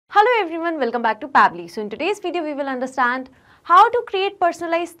Hello everyone, welcome back to Pabbly. So in today's video, we will understand how to create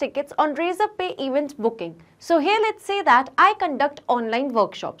personalized tickets on Razorpay event booking. So here let's say that I conduct online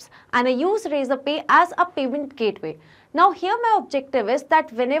workshops and I use Razorpay as a payment gateway. Now here my objective is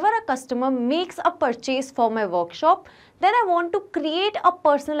that whenever a customer makes a purchase for my workshop, then I want to create a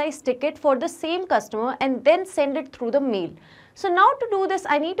personalized ticket for the same customer and then send it through the mail. So now to do this,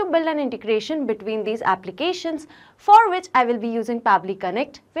 I need to build an integration between these applications, for which I will be using Pabbly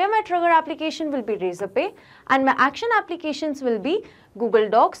Connect, where my trigger application will be Razorpay and my action applications will be Google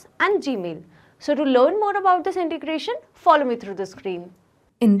Docs and Gmail. So to learn more about this integration, follow me through the screen.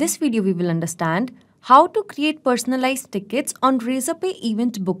 In this video, we will understand how to create personalized tickets on Razorpay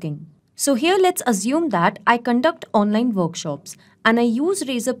event booking. So here let's assume that I conduct online workshops and I use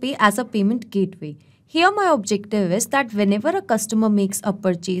Razorpay as a payment gateway. Here my objective is that whenever a customer makes a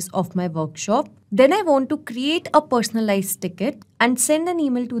purchase of my workshop, then I want to create a personalized ticket and send an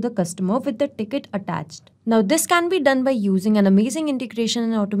email to the customer with the ticket attached. Now this can be done by using an amazing integration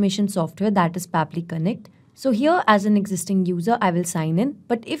and automation software, that is Pabbly Connect. So here as an existing user, I will sign in.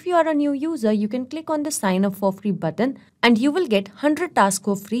 But if you are a new user, you can click on the sign up for free button and you will get 100 tasks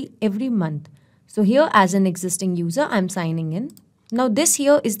for free every month. So here as an existing user, I'm signing in. Now this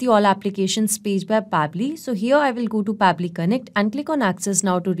here is the all applications page by Pabbly. So here I will go to Pabbly Connect and click on access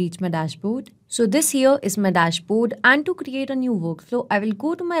now to reach my dashboard. So this here is my dashboard, and to create a new workflow, I will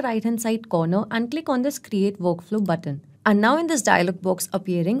go to my right hand side corner and click on this create workflow button. And now in this dialog box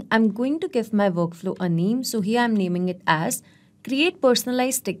appearing, I'm going to give my workflow a name. So here I'm naming it as create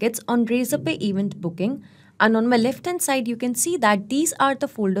personalized tickets on Razorpay event booking. And on my left hand side, you can see that these are the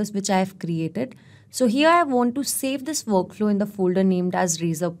folders which I have created. So here I want to save this workflow in the folder named as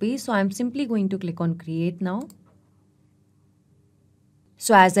Razorpay. So I'm simply going to click on create now.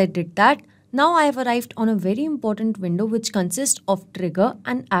 So as I did that, now I have arrived on a very important window which consists of trigger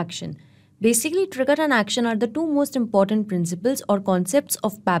and action. Basically, trigger and action are the two most important principles or concepts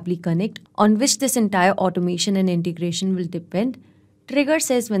of Pabbly Connect on which this entire automation and integration will depend. Trigger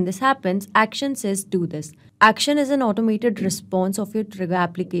says when this happens, action says do this. Action is an automated response of your trigger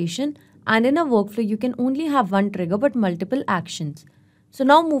application. And in a workflow, you can only have one trigger but multiple actions. So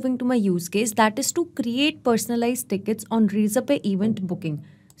now moving to my use case, that is to create personalized tickets on Razorpay event booking.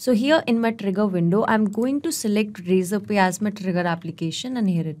 So here in my trigger window, I'm going to select Razorpay as my trigger application, and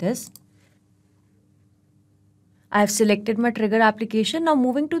here it is. I have selected my trigger application. Now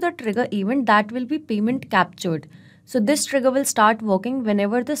moving to the trigger event, that will be payment captured. So this trigger will start working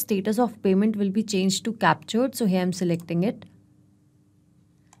whenever the status of payment will be changed to captured. So here I'm selecting it.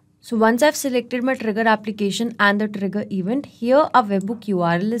 So once I've selected my trigger application and the trigger event, here a webhook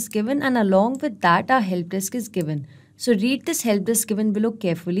URL is given, and along with that a help desk is given. So read this help desk given below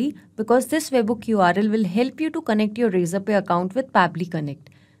carefully, because this webhook URL will help you to connect your Razorpay account with Pabbly Connect.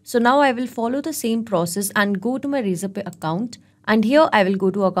 So now I will follow the same process and go to my Razorpay account, and here I will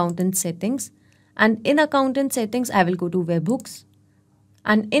go to account and settings, and in account and settings I will go to webhooks.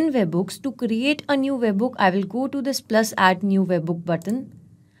 And in webhooks, to create a new webhook, I will go to this plus add new webhook button.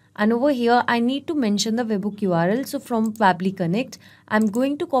 And over here, I need to mention the webhook URL. So from Pabbly Connect, I'm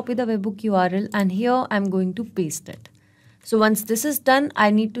going to copy the webhook URL, and here I'm going to paste it. So once this is done, I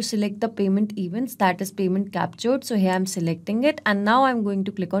need to select the payment events, that is payment captured. So here I'm selecting it, and now I'm going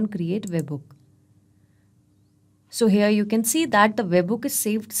to click on create webhook. So here you can see that the webhook is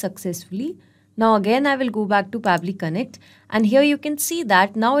saved successfully. Now again, I will go back to Pabbly Connect, and here you can see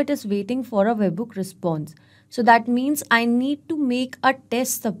that now it is waiting for a webhook response. So that means I need to make a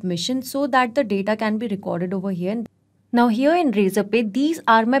test submission so that the data can be recorded over here. Now here in Razorpay, these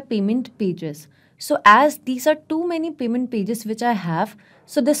are my payment pages. So as these are too many payment pages which I have,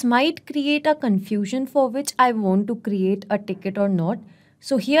 so this might create a confusion for which I want to create a ticket or not.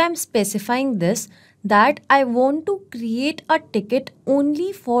 So here I'm specifying this, that I want to create a ticket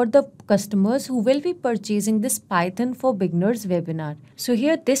only for the customers who will be purchasing this Python for Beginners webinar. So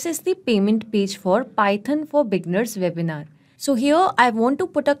here this is the payment page for Python for Beginners webinar. So here I want to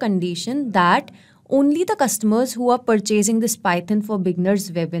put a condition that only the customers who are purchasing this Python for Beginners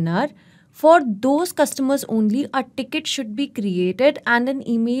webinar, for those customers only a ticket should be created and an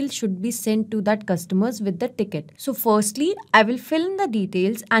email should be sent to that customers with the ticket. So firstly, I will fill in the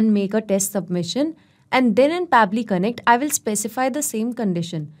details and make a test submission. And then in Pabbly Connect, I will specify the same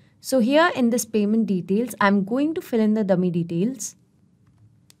condition. So here in this payment details, I'm going to fill in the dummy details.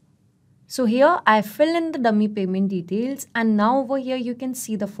 So here I fill in the dummy payment details, and now over here you can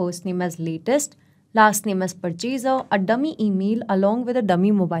see the first name as latest, last name as purchaser, a dummy email along with a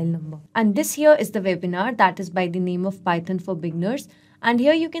dummy mobile number. And this here is the webinar, that is by the name of Python for Beginners. And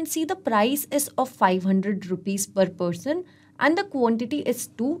here you can see the price is of 500 rupees per person and the quantity is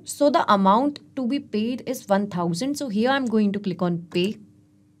 2. So the amount to be paid is 1000. So here I'm going to click on pay.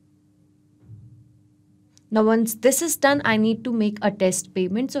 Now once this is done, I need to make a test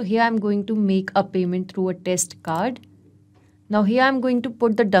payment. So here I'm going to make a payment through a test card. Now here I'm going to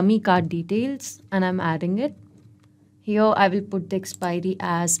put the dummy card details and I'm adding it. Here I will put the expiry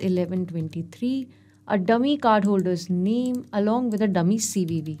as 11/23, a dummy cardholder's name along with a dummy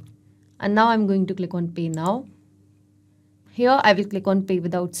CVV. And now I'm going to click on pay now. Here I will click on pay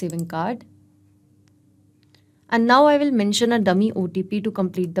without saving card. And now I will mention a dummy OTP to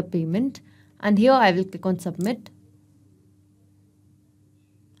complete the payment. And here I will click on submit.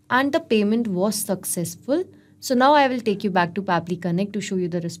 And the payment was successful. So now I will take you back to Pabbly Connect to show you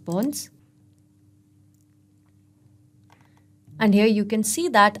the response. And here you can see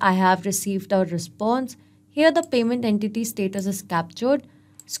that I have received a response. Here the payment entity status is captured.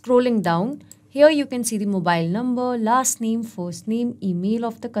 Scrolling down, here you can see the mobile number, last name, first name, email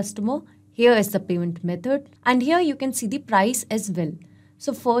of the customer. Here is the payment method. And here you can see the price as well.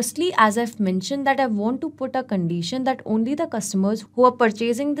 So firstly, as I've mentioned that I want to put a condition that only the customers who are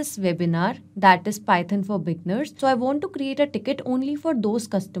purchasing this webinar, that is Python for beginners. So I want to create a ticket only for those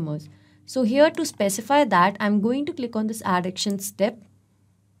customers. So here to specify that, I'm going to click on this add action step.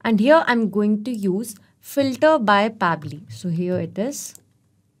 And here I'm going to use filter by Pabbly. So here it is.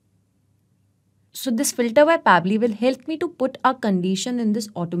 So this filter by Pabbly will help me to put a condition in this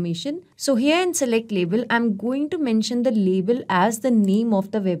automation. So here in select label, I'm going to mention the label as the name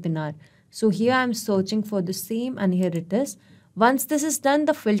of the webinar. So here I'm searching for the same and here it is. Once this is done,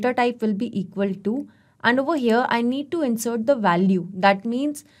 the filter type will be equal to, and over here I need to insert the value. That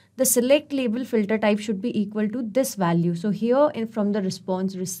means the select label filter type should be equal to this value. So here from the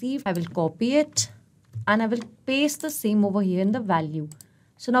response received, I will copy it and I will paste the same over here in the value.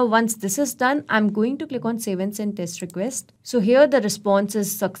 So now once this is done, I'm going to click on save and send test request. So here the response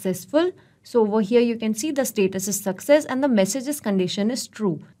is successful. So over here you can see the status is success and the message's condition is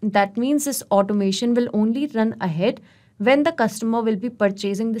true. That means this automation will only run ahead when the customer will be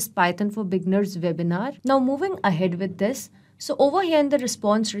purchasing this Python for beginners webinar. Now moving ahead with this. So over here in the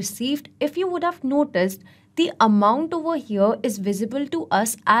response received, if you would have noticed, the amount over here is visible to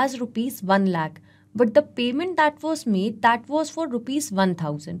us as rupees 1 lakh. But the payment that was made, that was for rupees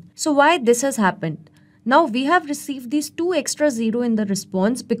 1000. So why this has happened? Now we have received these 2 extra 0 in the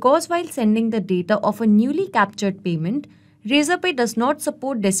response because while sending the data of a newly captured payment, Razorpay does not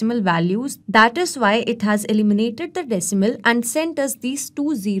support decimal values. That is why it has eliminated the decimal and sent us these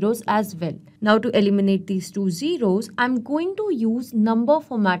 2 zeros as well. Now to eliminate these 2 zeros, I'm going to use number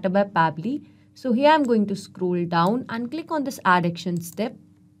formatter by Pabbly. So here I'm going to scroll down and click on this add action step.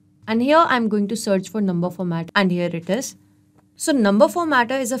 And here I'm going to search for number format and here it is. So number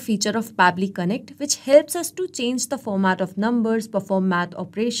formatter is a feature of Pabbly Connect which helps us to change the format of numbers, perform math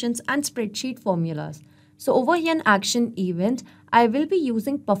operations and spreadsheet formulas. So over here in action event, I will be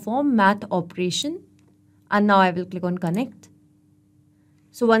using perform math operation and now I will click on connect.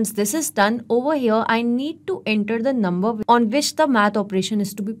 So once this is done, over here I need to enter the number on which the math operation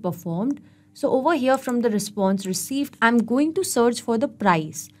is to be performed. So over here from the response received, I'm going to search for the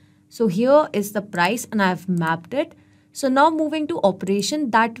price. So here is the price and I have mapped it. So now moving to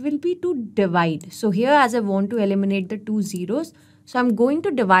operation, that will be to divide. So here as I want to eliminate the 2 zeros, so I'm going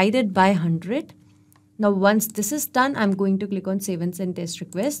to divide it by 100. Now once this is done, I'm going to click on save and send test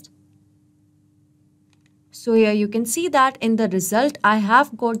request. So here you can see that in the result, I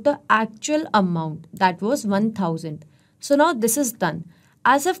have got the actual amount that was 1000. So now this is done.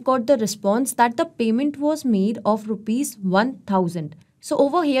 As I've got the response that the payment was made of rupees 1000. So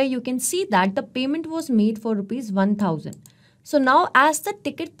over here you can see that the payment was made for rupees 1000. So now as the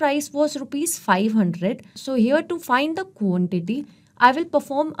ticket price was rupees 500, so here to find the quantity, I will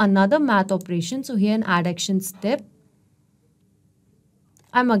perform another math operation. So here in add action step,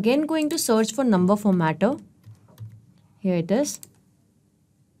 I'm again going to search for number formatter. Here it is.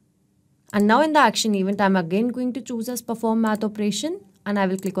 And now in the action event, I'm again going to choose as perform math operation and I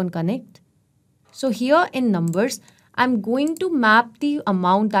will click on connect. So here in numbers, I'm going to map the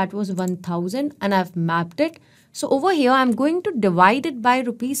amount that was 1000 and I've mapped it. So over here, I'm going to divide it by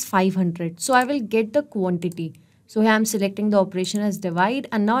rupees 500. So I will get the quantity. So here I'm selecting the operation as divide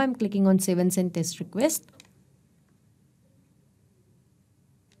and now I'm clicking on save and send test request.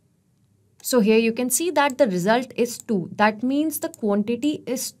 So here you can see that the result is 2. That means the quantity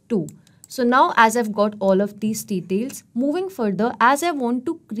is 2. So now as I've got all of these details, moving further as I want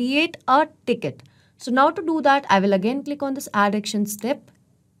to create a ticket. So now to do that, I will again click on this add action step.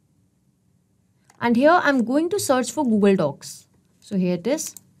 And here I'm going to search for Google Docs. So here it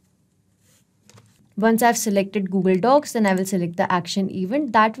is. Once I've selected Google Docs, then I will select the action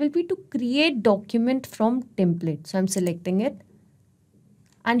event. That will be to create document from template. So I'm selecting it.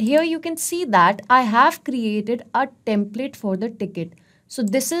 And here you can see that I have created a template for the ticket. So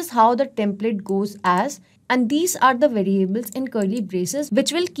this is how the template goes as, and these are the variables in curly braces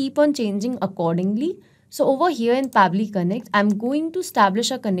which will keep on changing accordingly. So over here in Pabbly Connect, I'm going to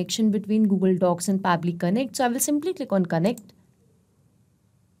establish a connection between Google Docs and Pabbly Connect. So I will simply click on connect.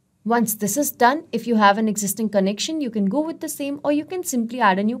 Once this is done, if you have an existing connection, you can go with the same, or you can simply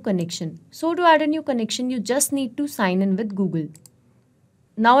add a new connection. So to add a new connection, you just need to sign in with Google.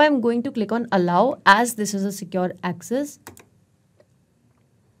 Now I'm going to click on allow, as this is a secure access.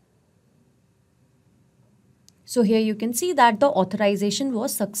 So here you can see that the authorization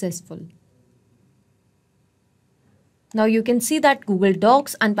was successful. Now you can see that Google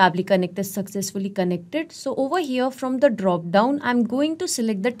Docs and Pabbly Connect is successfully connected. So over here from the drop down, I'm going to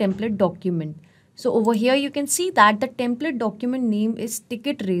select the template document. So over here you can see that the template document name is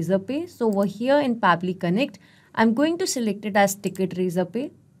Ticket Razorpay. So over here in Pabbly Connect, I'm going to select it as Ticket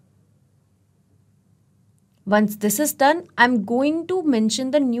Razorpay. Once this is done, I'm going to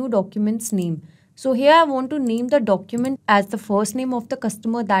mention the new document's name. So here I want to name the document as the first name of the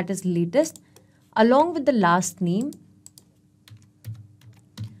customer, that is latest, along with the last name.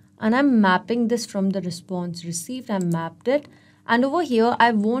 And I'm mapping this from the response received. I mapped it. And over here,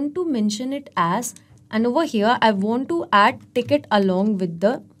 I want to mention it as, and over here, I want to add ticket along with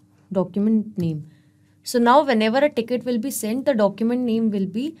the document name. So now whenever a ticket will be sent, the document name will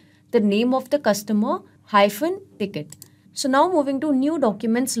be the name of the customer -ticket. So now moving to new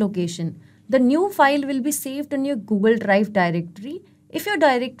documents location. The new file will be saved in your Google Drive directory. If your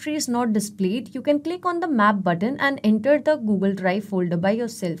directory is not displayed, you can click on the map button and enter the Google Drive folder by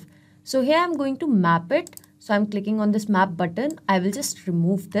yourself. So here I'm going to map it. So I'm clicking on this map button. I will just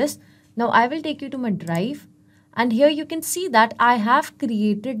remove this. Now I will take you to my drive. And here you can see that I have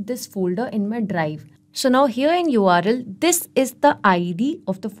created this folder in my drive. So now here in URL, this is the ID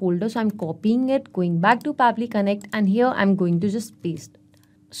of the folder. So I'm copying it, going back to Pabbly Connect, and here I'm going to just paste.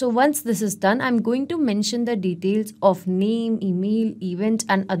 So once this is done, I'm going to mention the details of name, email, event,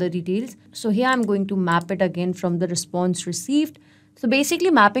 and other details. So here I'm going to map it again from the response received. So basically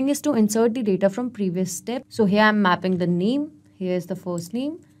mapping is to insert the data from previous step. So here I'm mapping the name. Here is the first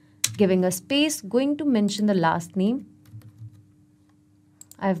name, giving a space, going to mention the last name.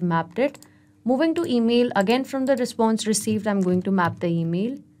 I've mapped it. Moving to email, again from the response received, I'm going to map the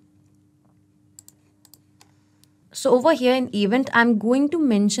email. So over here in event, I'm going to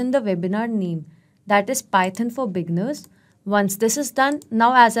mention the webinar name, that is Python for Beginners. Once this is done,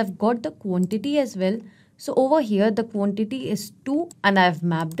 now as I've got the quantity as well, so over here the quantity is 2 and I've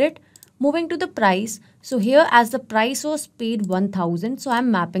mapped it. Moving to the price, so here as the price was paid 1000, so I'm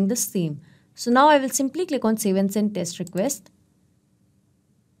mapping the same. So now I will simply click on save and send test request.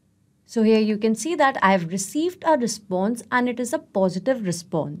 So here you can see that I have received a response and it is a positive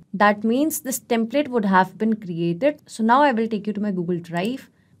response. That means this template would have been created. So now I will take you to my Google Drive,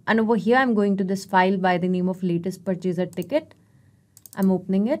 and over here I'm going to this file by the name of latest purchaser ticket. I'm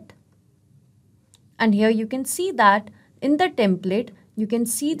opening it. And here you can see that in the template, you can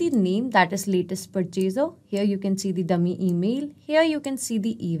see the name, that is latest purchaser. Here you can see the dummy email. Here you can see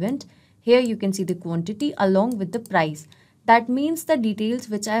the event. Here you can see the quantity along with the price. That means the details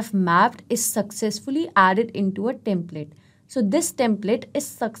which I have mapped is successfully added into a template. So this template is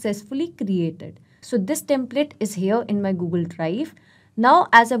successfully created. So this template is here in my Google Drive. Now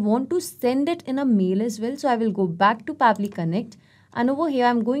as I want to send it in a mail as well, so I will go back to Pabbly Connect, and over here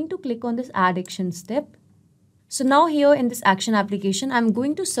I'm going to click on this add action step. So now here in this action application, I'm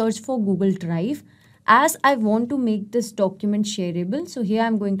going to search for Google Drive as I want to make this document shareable. So here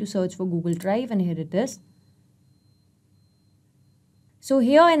I'm going to search for Google Drive, and here it is. So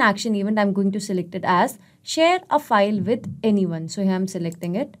here in action event, I'm going to select it as share a file with anyone. So here I'm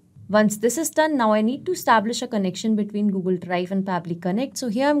selecting it. Once this is done, now I need to establish a connection between Google Drive and Pabbly Connect. So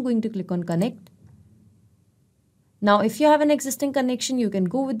here I'm going to click on connect. Now if you have an existing connection, you can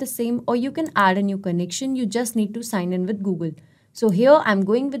go with the same, or you can add a new connection. You just need to sign in with Google. So here I'm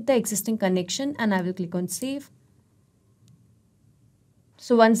going with the existing connection and I will click on save.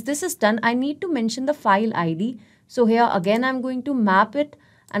 So once this is done, I need to mention the file ID. So here again, I'm going to map it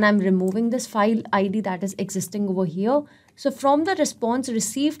and I'm removing this file ID that is existing over here. So from the response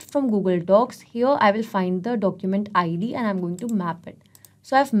received from Google Docs, here I will find the document ID and I'm going to map it.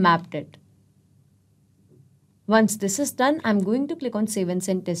 So I've mapped it. Once this is done, I'm going to click on save and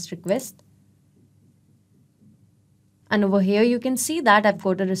send test request. And over here, you can see that I've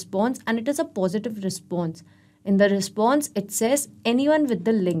got a response and it is a positive response. In the response, it says anyone with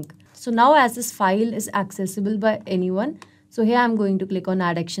the link. So now as this file is accessible by anyone, so here I'm going to click on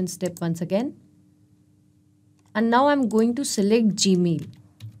add action step once again. And now I'm going to select Gmail.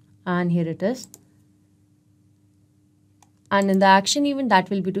 And here it is. And in the action event,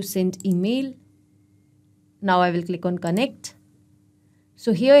 that will be to send email. Now I will click on connect.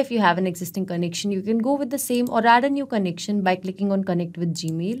 So here if you have an existing connection, you can go with the same or add a new connection by clicking on connect with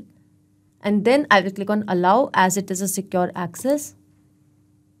Gmail. And then I will click on allow as it is a secure access.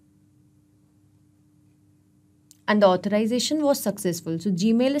 And the authorization was successful. So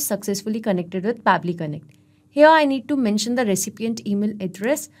Gmail is successfully connected with Pabbly Connect. Here I need to mention the recipient email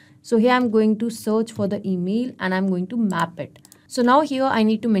address. So here I'm going to search for the email and I'm going to map it. So now here I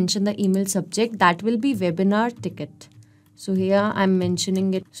need to mention the email subject, that will be webinar ticket. So here I'm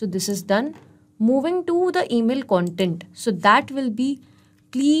mentioning it. So this is done. Moving to the email content. So that will be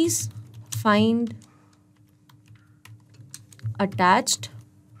please find attached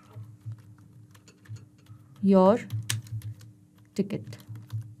your ticket.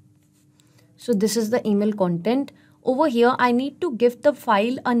 So this is the email content. Over here, I need to give the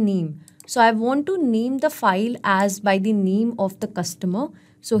file a name. So I want to name the file as by the name of the customer.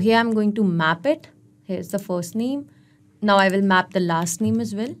 So here I'm going to map it. Here's the first name. Now I will map the last name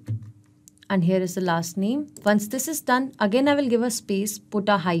as well. And here is the last name. Once this is done, again I will give a space, put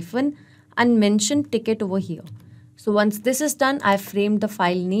a hyphen and mention ticket over here. So once this is done, I framed the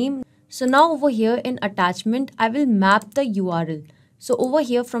file name. So now over here in attachment, I will map the URL. So over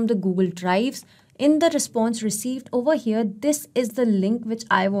here from the Google Drives, in the response received over here, this is the link which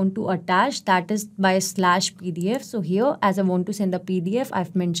I want to attach, that is by /PDF. So here as I want to send a PDF,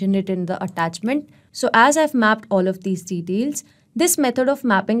 I've mentioned it in the attachment. So as I've mapped all of these details, this method of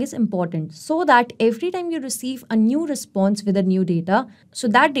mapping is important so that every time you receive a new response with a new data, so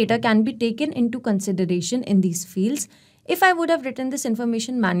that data can be taken into consideration in these fields. If I would have written this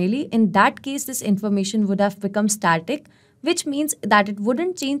information manually, in that case, this information would have become static, which means that it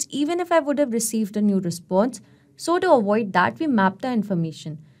wouldn't change even if I would have received a new response. So to avoid that, we map the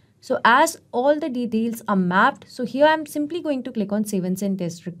information. So as all the details are mapped, so here I'm simply going to click on save and send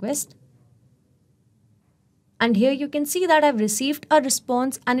test request. And here you can see that I've received a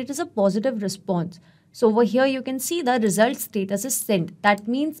response and it is a positive response. So over here you can see the result status is sent. That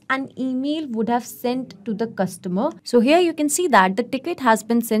means an email would have sent to the customer. So here you can see that the ticket has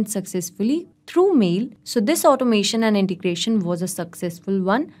been sent successfully through mail. So this automation and integration was a successful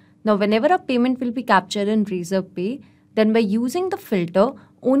one. Now whenever a payment will be captured in Razorpay, then by using the filter,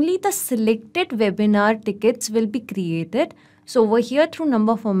 only the selected webinar tickets will be created. So over here through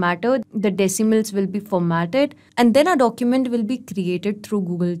number formatter, the decimals will be formatted and then a document will be created through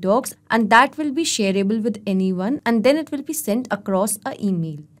Google Docs and that will be shareable with anyone and then it will be sent across an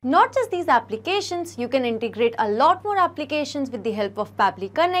email. Not just these applications, you can integrate a lot more applications with the help of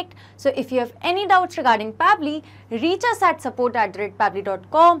Pabbly Connect. So if you have any doubts regarding Pabbly, reach us at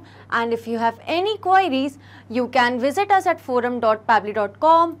support@pabbly.com, and if you have any queries, you can visit us at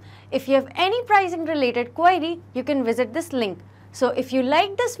forum.pabbly.com. If you have any pricing related query, you can visit this link. So if you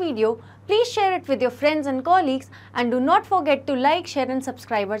like this video, please share it with your friends and colleagues and do not forget to like, share and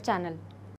subscribe our channel.